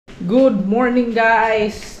Good morning,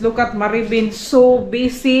 guys. Look at Maribin, so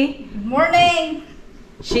busy. Good morning.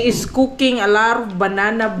 She is cooking a lot of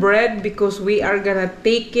banana bread because we are gonna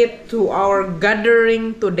take it to our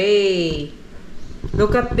gathering today.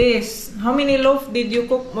 Look at this. How many loaves did you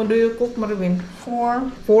cook? Or do you cook, Maribin?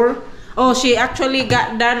 4. 4? Oh, she actually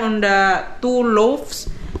got done on the 2 loaves.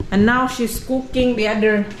 And now she's cooking the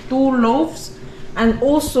other 2 loaves. And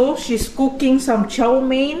also, she's cooking some chow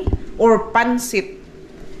mein or pancit.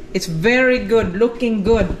 It's very good, looking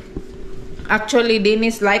good. Actually,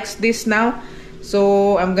 Dennis likes this now.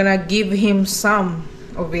 So, I'm gonna give him some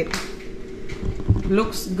of it.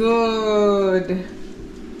 Looks good.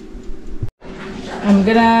 I'm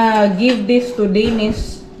gonna give this to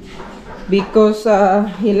Dennis because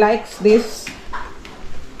he likes this.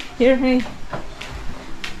 Here, hey.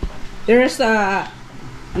 There's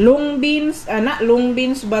long beans, not long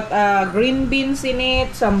beans, but green beans in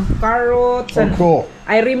it, some carrots. Oh, and cool.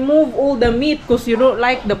 I remove all the meat because you don't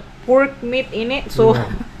like the pork meat in it, so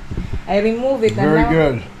yeah. I remove it. Very and now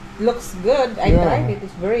good. Looks good. I tried it.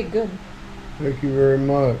 It's very good. Thank you very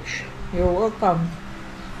much. You're welcome.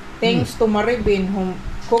 Thanks to Maribin who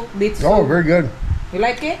cooked this. Oh, very good. You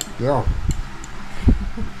like it? Yeah.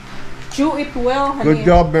 Chew it well, honey.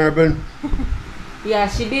 Good job, Maribin.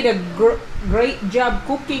 Yeah, she did a great job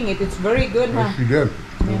cooking it. It's very good, huh? Yes, you did.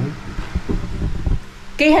 Yeah.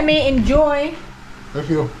 Okay, honey, enjoy. Thank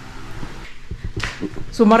you.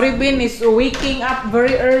 So Maribin is waking up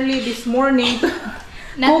very early this morning.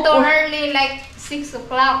 Not too early, like 6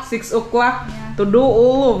 o'clock. 6 o'clock, yeah, to do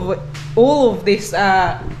all of this.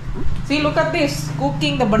 See, look at this,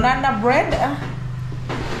 cooking the banana bread.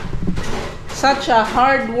 Such a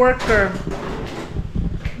hard worker.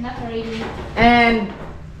 Not really. And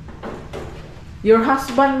your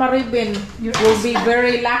husband Maribin will be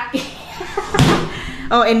very lucky.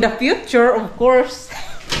 Oh, in the future, of course.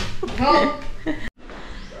 Go.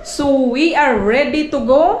 So we are ready to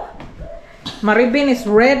go. Maribin is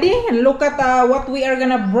ready, and look at what we are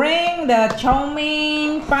gonna bring: the chow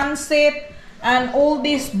mein, pancit, and all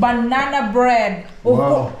this banana bread.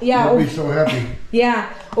 Wow! You'll be so happy.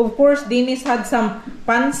 Yeah, of course, Dennis had some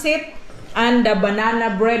pancit and the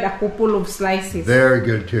banana bread, a couple of slices. Very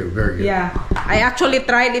good too. Very good. Yeah, I actually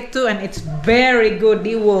tried it too, and it's very good.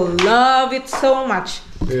 You will love it so much.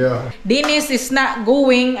 Yeah. Dennis is not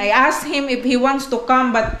going. I asked him if he wants to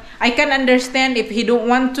come, but I can understand if he don't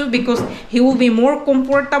want to because he will be more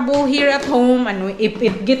comfortable here at home, and if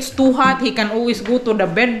it gets too hot, he can always go to the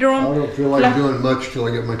bedroom. I don't feel like doing much till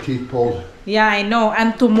I get my teeth pulled. Yeah, I know.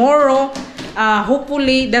 And tomorrow,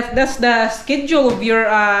 hopefully, that's the schedule of your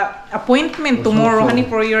appointment. Let's tomorrow, honey,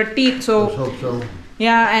 for your teeth. So, let's hope so.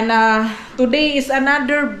 Yeah, and today is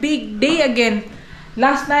another big day again.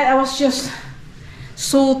 Last night I was just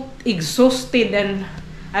so exhausted, and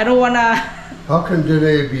I don't wanna. How can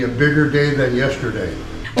today be a bigger day than yesterday?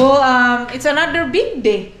 Well, it's another big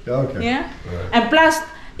day. Okay. Yeah. Right. And plus,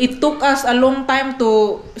 it took us a long time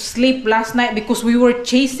to sleep last night because we were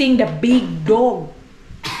chasing the big dog.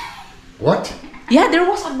 What? Yeah, there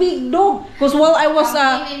was a big dog. Because while I was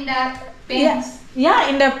in the fence. Yeah,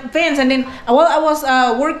 in the fence, and then while I was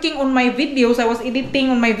working on my videos, I was editing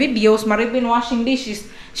on my videos. Maribin washing dishes.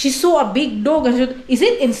 She saw a big dog and she said, "Is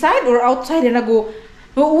it inside or outside?" And I go,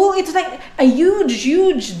 "Well, it's like a huge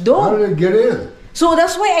dog." How did it get in? So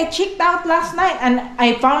that's why I checked out last night, and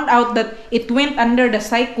I found out that it went under the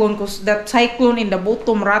cyclone because that cyclone in the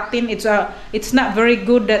bottom rotten. It's not very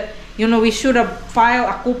good. That we should have filed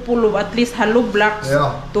a couple of at least hollow blocks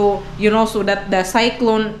to so that the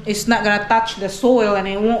cyclone is not gonna touch the soil and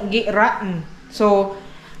it won't get rotten. So,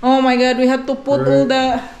 oh my God, we have to put all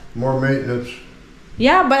the more maintenance.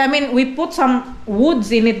 Yeah, but I mean we put some woods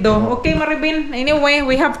in it though. Okay, Maribin. Anyway,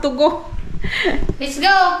 we have to go. Let's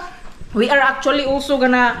go. We are actually also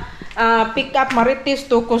gonna pick up Marites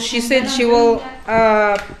too, cause she said she will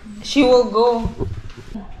go.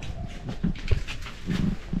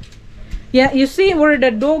 Yeah, you see where the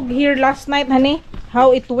dog here last night, honey?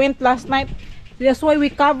 How it went last night? That's why we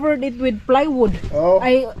covered it with plywood. Oh.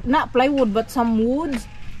 Not plywood, but some woods.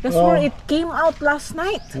 That's where it came out last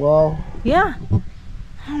night. Wow. Yeah.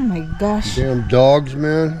 Oh my gosh. Damn dogs,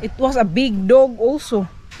 man. It was a big dog also.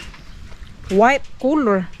 White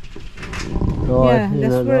color. Oh, yeah,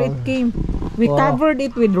 that's where it came. We covered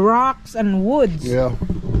it with rocks and woods. Yeah.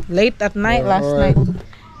 Late at night last night.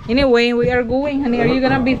 Anyway, we are going, honey. Are you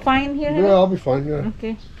gonna be fine here, honey? Yeah, I'll be fine, yeah.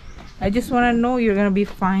 Okay. I just wanna know you're gonna be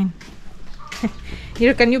fine.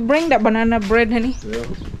 Here, can you bring that banana bread, honey? Yeah.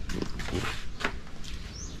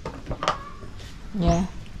 Yeah.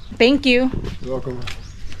 Thank you. You're welcome.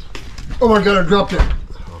 Oh my God, I dropped it.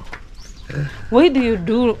 Why do you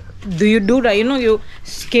do do you do that? You know, you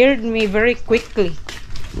scared me very quickly.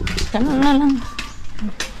 Tama na lang.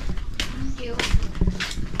 Thank you.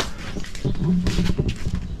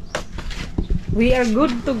 We are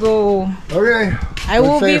good to go. Okay. I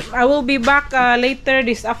will be back later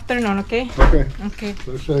this afternoon, okay? Okay. Okay.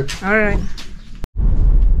 Let's say. All right.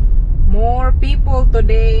 More people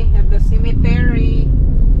today at the cemetery.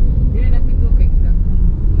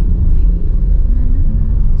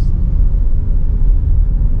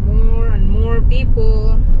 More and more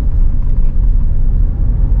people.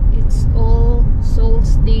 It's All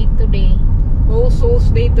Souls Day today. All Souls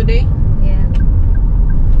Day today. Yeah.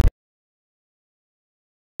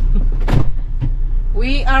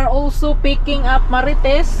 We are also picking up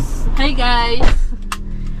Marites. Hi guys.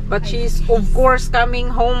 But she's of course coming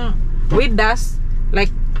home with us. Like,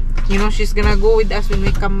 you know, she's gonna go with us when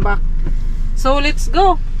we come back. So let's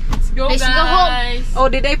go. Let's go home. Oh,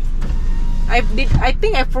 I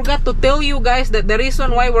think I forgot to tell you guys that the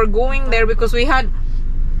reason why we're going there because we have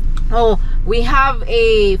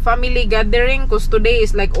a family gathering because today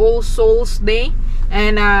is like All Souls Day,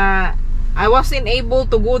 and I wasn't able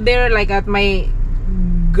to go there like at my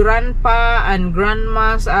grandpa and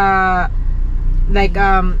grandma's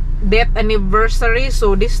death anniversary.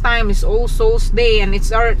 So this time is All Souls Day, and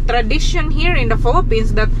it's our tradition here in the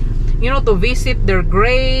Philippines that, you know, to visit their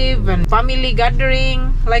grave and family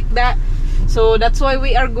gathering like that. So that's why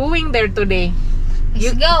we are going there today.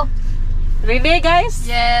 Let's go. Ready, guys?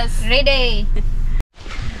 Yes. Ready.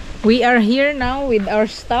 We are here now with our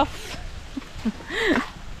stuff.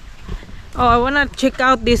 Oh, I wanna check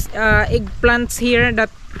out these eggplants here that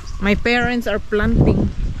my parents are planting.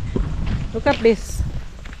 Look at this.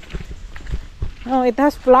 Oh, it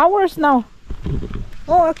has flowers now.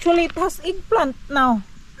 Oh, actually it has eggplant now.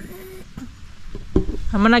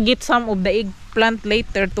 I'm gonna get some of the eggplant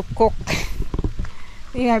later to cook.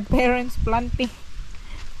 Yeah, parents planting.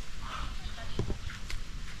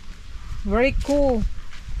 Very cool.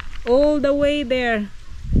 All the way there.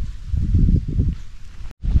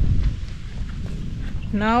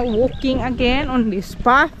 Now walking again on this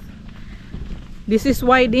path. This is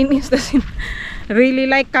why Dennis doesn't really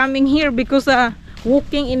like coming here, because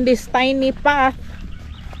walking in this tiny path,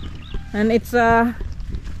 and it's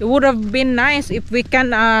it would have been nice if we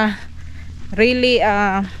can really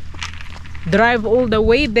drive all the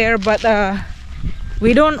way there, but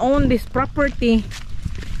we don't own this property.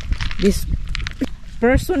 This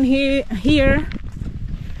person here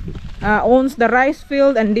owns the rice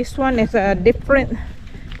field, and this one is a different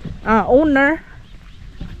owner.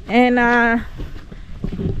 And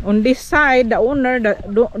on this side, the owner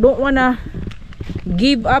don't wanna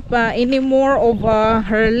give up any more of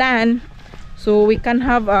her land, so we can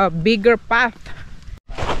have a bigger path.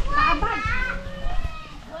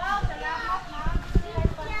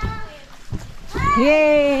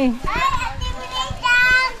 Yay!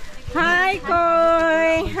 Hi,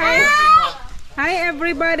 Koy! Hi,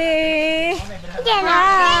 everybody!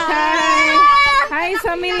 Hi,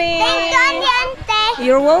 Samili!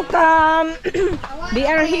 You're welcome! They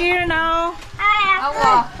are here now.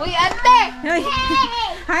 Uy, ate!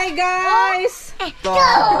 Hi, guys!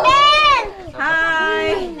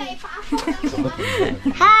 Hi!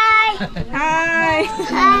 Hi!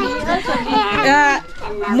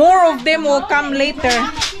 More of them will come later.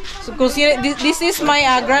 Because this is my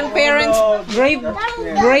grandparents' grave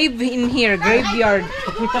in here, graveyard.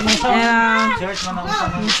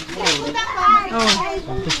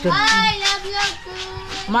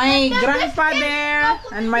 My grandfather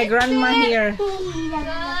and my grandma here.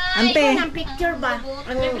 Ante,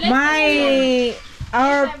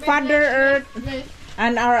 our Father Earth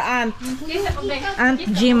and our Aunt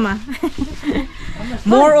Jima.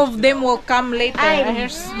 More of them will come later.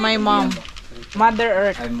 Here's my mom, Mother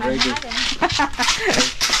Earth. I'm ready.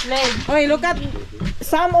 Okay, look at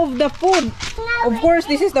some of the food. Of course,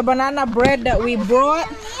 this is the banana bread that we brought,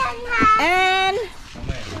 and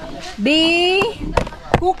they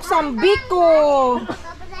cook some biko.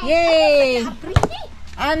 Yay!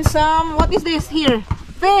 And some, what is this here?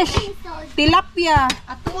 Fish, tilapia.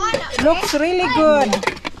 Looks really good.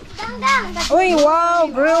 Uy, wow,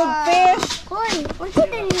 grilled fish.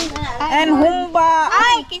 And humba.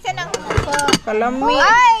 Kalami.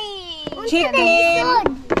 Chicken.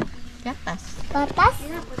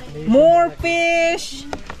 More fish.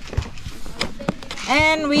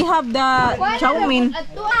 And we have the chow mein.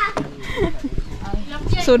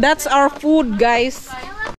 So that's our food, guys.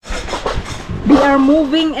 They are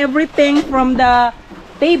moving everything from the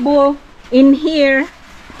table in here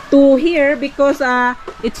to here because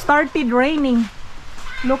it started raining.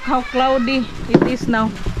 Look how cloudy it is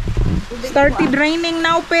now. Started raining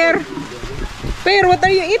now, Per. Per, what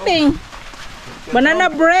are you eating? Banana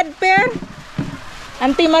bread, Per?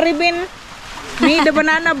 Auntie Maribin made the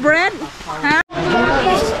banana bread? Huh?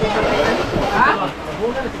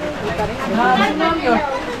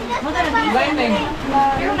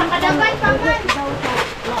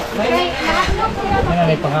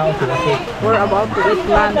 We're about to eat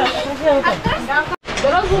lunch.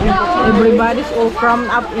 Everybody's all crammed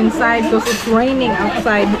up inside because it's raining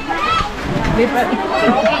outside. Everybody.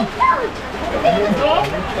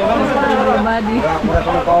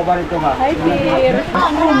 Hi, Peer.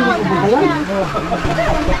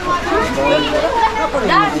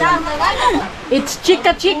 It's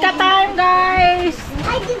chika chika time, guys.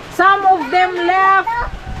 Some of them left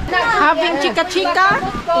having chika chika.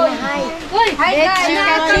 Hi guys.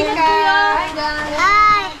 Chika chika.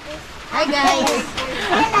 Hi guys.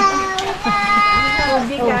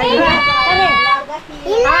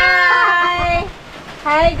 Hi.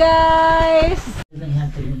 Hi guys.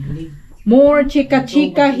 More chika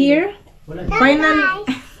chika here. Finally.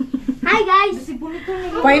 Hi guys.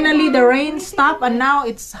 Finally the rain stopped and now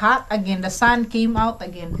it's hot again. The sun came out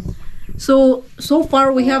again. So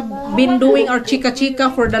far we have been doing our chika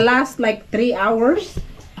chika for the last like 3 hours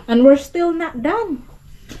and we're still not done.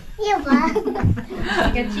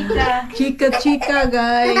 Chika chika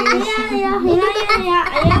guys.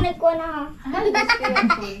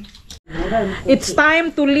 It's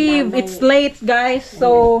time to leave. It's late guys,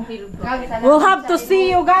 so we'll have to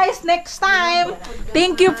see you guys next time.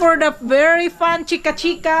 Thank you for the very fun chika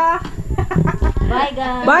chika. Bye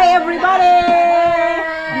guys. Bye everybody.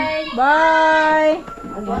 Bye.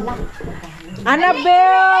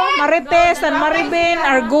 Annabelle, Marites and Maribin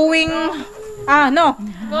are going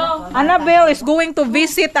Annabelle is going to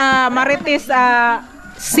visit Marites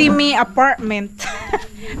semi apartment.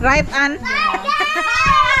 Right, Ann?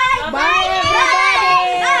 Bye everybody.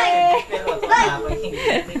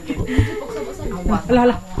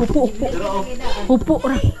 Upo.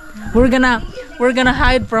 We're gonna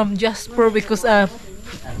hide from Jasper because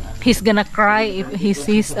he's gonna cry if he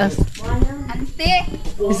sees us.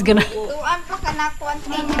 He's gonna.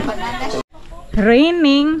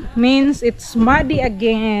 Raining means it's muddy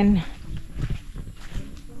again,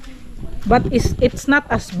 but it's not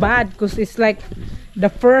as bad because it's like the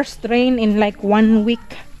first rain in like 1 week.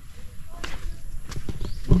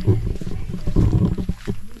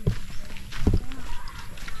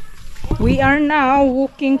 We are now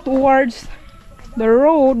walking towards the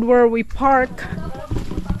road where we park.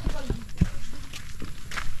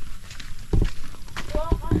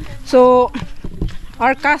 So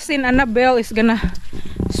our cousin Annabelle is gonna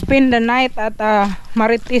spend the night at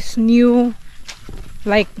Marites' new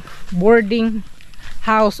like boarding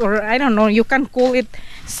house, or I don't know, you can call it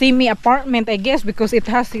semi apartment I guess because it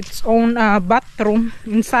has its own bathroom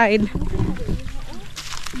inside.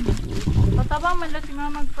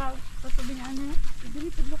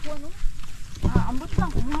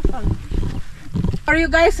 Are you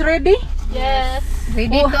guys ready? Yes.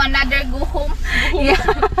 Ready to another go home?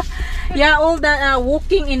 Yeah, all the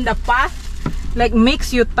walking in the path like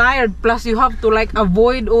makes you tired, plus you have to like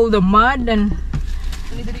avoid all the mud. And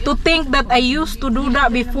to think that I used to do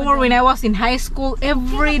that before when I was in high school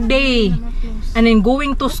every day, and then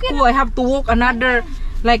going to school I have to walk another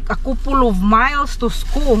like a couple of miles to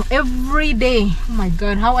school every day. Oh my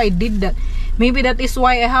god, how I did that. Maybe that is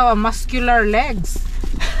why I have a muscular legs.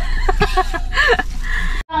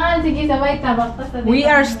 We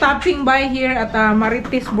are stopping by here at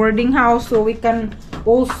Marites boarding house so we can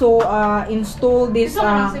also install this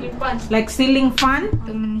like ceiling fan.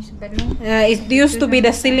 It used to be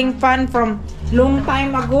the ceiling fan from long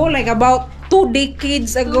time ago, like about 2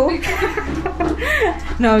 decades ago.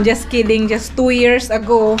 No, just kidding, just 2 years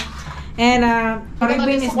ago. And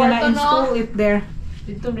Maribin is gonna install it there.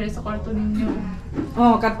 Dito dahil sa kwarto ninyo.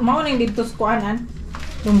 Oh, mao ning dito sa kuanan.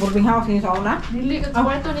 Yung boarding house ni sa una. Dili kat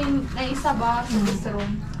kwarto ning na isa ba sa guest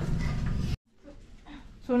room.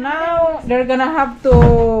 So now they're gonna have to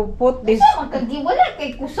put this Wala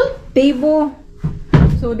kay kusot. table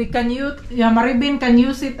so they can use, Maribin can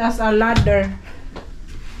use it as a ladder.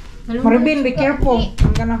 Maribin, be careful.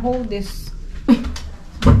 I'm gonna hold this.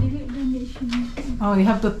 Oh, you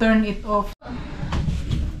have to turn it off.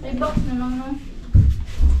 May box na lang, no?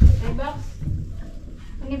 May box.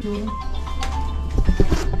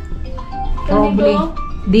 Probably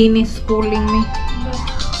Dean is schooling me.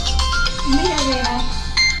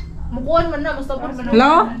 Mukuhan man na, basta pa man.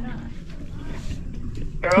 Hello?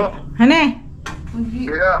 Hello? Hane?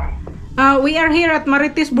 Yeah. We are here at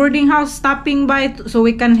Marites boarding house, stopping by so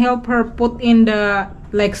we can help her put in the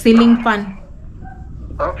like ceiling fan.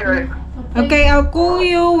 Okay. Okay, I'll call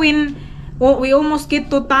you when we almost get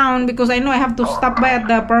to town because I know I have to stop by at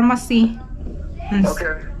the pharmacy.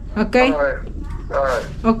 Okay. Okay? Alright. Alright.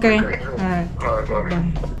 Okay. Okay. Alright. Alright, bye.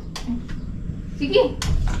 Bye. Sige.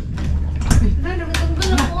 Dali, matanggal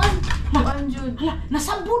na ko. Kuan, Jud. Hala,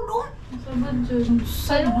 nasabod doon. Sabad, Jud.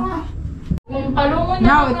 Salo nga. Kung kalungan na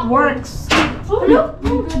Now lang it ako. works. Hello?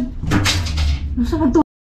 Oh, good. Nasabod to.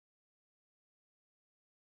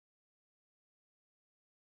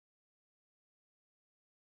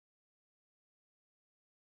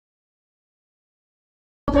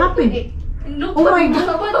 What happened? Oh my God.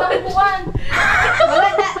 Sabad ang kuan. Wala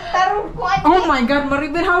na. Tarong kuan. Oh my God,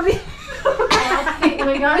 Maribel, how did... Oh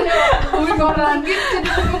my God. Oh my God. Langit.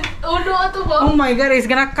 Uno ato ba? Oh my God, it's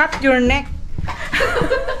gonna cut your neck.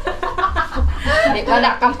 Wala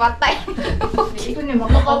kang patay. Ito niya,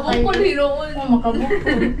 makabukol.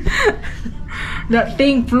 Makabukol. That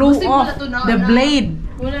thing flew Kasi off. wala to na- The na- blade.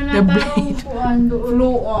 Wala na The tarong blade. kuan doon.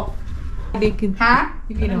 Flew off. Ha?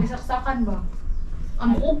 Sige na. Nagsaksakan ba?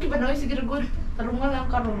 Ang okay ba na? Sige, good. Tarungan lang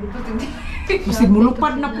karon. Kasi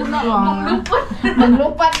mulupad na po na. Maglupad.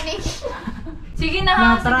 Maglupad ni. Sige na ha.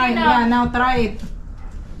 Now try. Sige na. Yeah, now try it.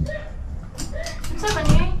 Saan ba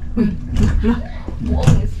niya? Uy, hala.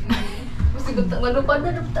 Buong. Kasi maglupad na.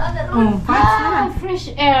 Luptaan na ron. Oh, fast na. Fresh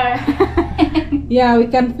air. Yeah, we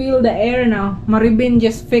can feel the air now. Maribin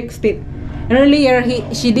just fixed it. Earlier,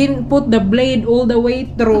 she didn't put the blade all the way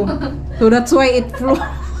through. So that's why it flew.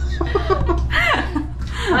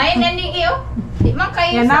 Ay, nani iyo. Di man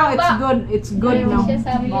kayo Yeah, now saba. it's good. It's good now.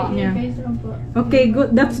 Yeah. Yeah. Okay,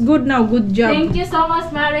 good. That's good now. Good job. Thank you so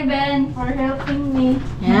much, Mariben, for helping me.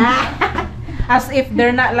 Yeah. As if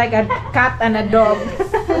they're not like a cat and a dog.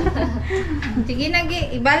 Sige na,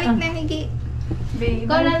 Gi. Ibalik na ni Gi.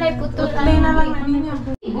 Ikaw na lang putol. Play na lang na ninyo.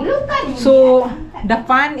 Bulutan. So, the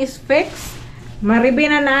fan is fixed. Maribin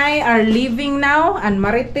and I are leaving now, and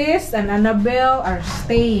Marites and Annabelle are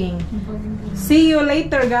staying. See you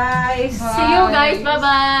later, guys. See you guys.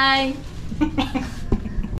 Bye-bye.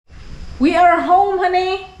 We are home,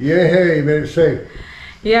 honey. Yeah, hey, you made it safe.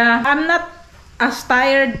 Yeah, I'm not as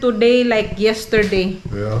tired today like yesterday.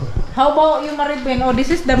 Yeah. How about you, Maribin? Oh,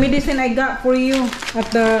 this is the medicine I got for you at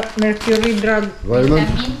the Mercury Drug.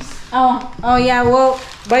 Vitamins? Oh yeah, well,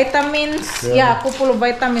 vitamins. Yeah. Yeah, a couple of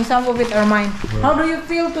vitamins. Some of it are mine. How do you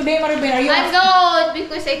feel today, Maribin? Are you? I'm good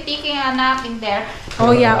because I'm taking a nap in there.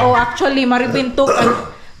 Oh yeah. Oh, actually, Maribin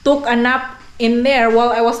took a nap in there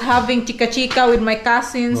while I was having chika-chika with my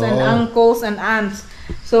cousins and Oh. uncles and aunts.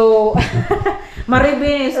 So,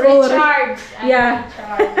 Maribin is all Recharge. Yeah.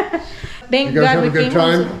 Thank You guys God have we a good came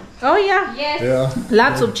home. time? Oh yeah. Yes. Yeah.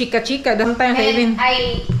 Lots of chika-chika. Sometimes I even.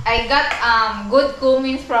 And I got good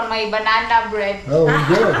cummins from my banana bread. Oh,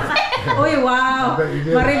 good. Oh wow. I bet you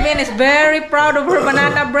did. Maribin is very proud of her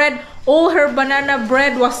banana bread. All her banana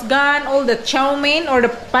bread was gone. All the chow mein or the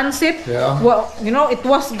pancit. Yeah. Well, you know, it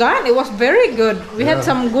was gone. It was very good. We had Yeah.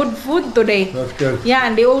 some good food today. That's good. Yeah,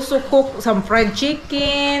 and they also cooked some fried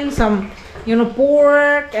chicken, some, you know,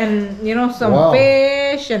 pork, and you know, some Wow.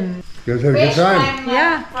 fish and You guys had a good Fish time.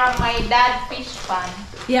 Yeah. from my dad fish pan.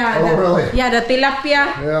 yeah. Oh, really? Yeah, the tilapia.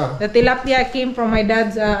 Yeah. The tilapia came from my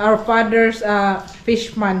dad's, our father's fish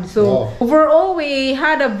pond. So Wow. overall, we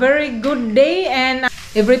had a very good day and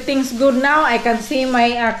everything's good now. I can see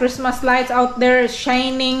my Christmas lights out there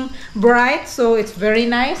shining bright. So it's very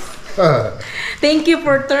nice. Thank you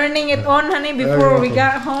for turning it on, honey, before we welcome.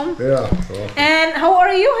 got home. Yeah. Well, And how are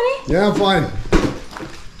you, honey? yeah, I'm fine.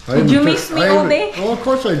 Did you miss me all day? Oh, of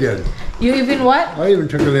course I did. You even what? I even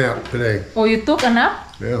took a nap today. Oh, you took a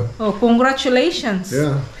nap? Yeah. Oh, congratulations.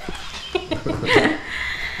 Yeah.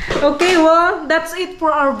 Okay, well, that's it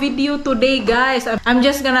for our video today, guys. I'm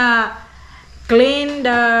just gonna clean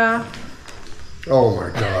the... Oh my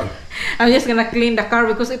God. I'm just gonna clean the car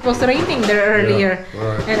because it was raining there earlier.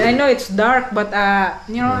 alright. And I know it's dark, but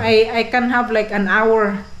you know, I can have like an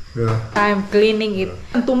hour Yeah. time cleaning it.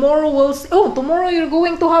 And tomorrow we'll see. Oh, tomorrow you're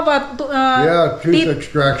going to have a Yeah, tooth teeth-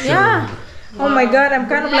 extraction. Yeah. Oh my God, I'm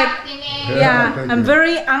kind of like, Yeah, yeah, thank I'm you.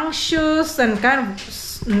 very anxious and kind of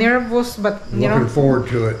nervous, but you know, Looking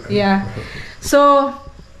forward to it. yeah. So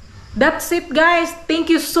that's it, guys.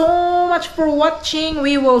 Thank you so much for watching.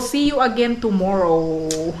 We will see you again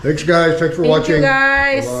tomorrow. Thanks, guys. Thanks for Thank watching. you,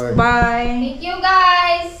 guys. Bye-bye. Bye. Thank you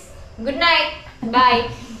guys. Good night.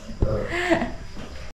 Bye.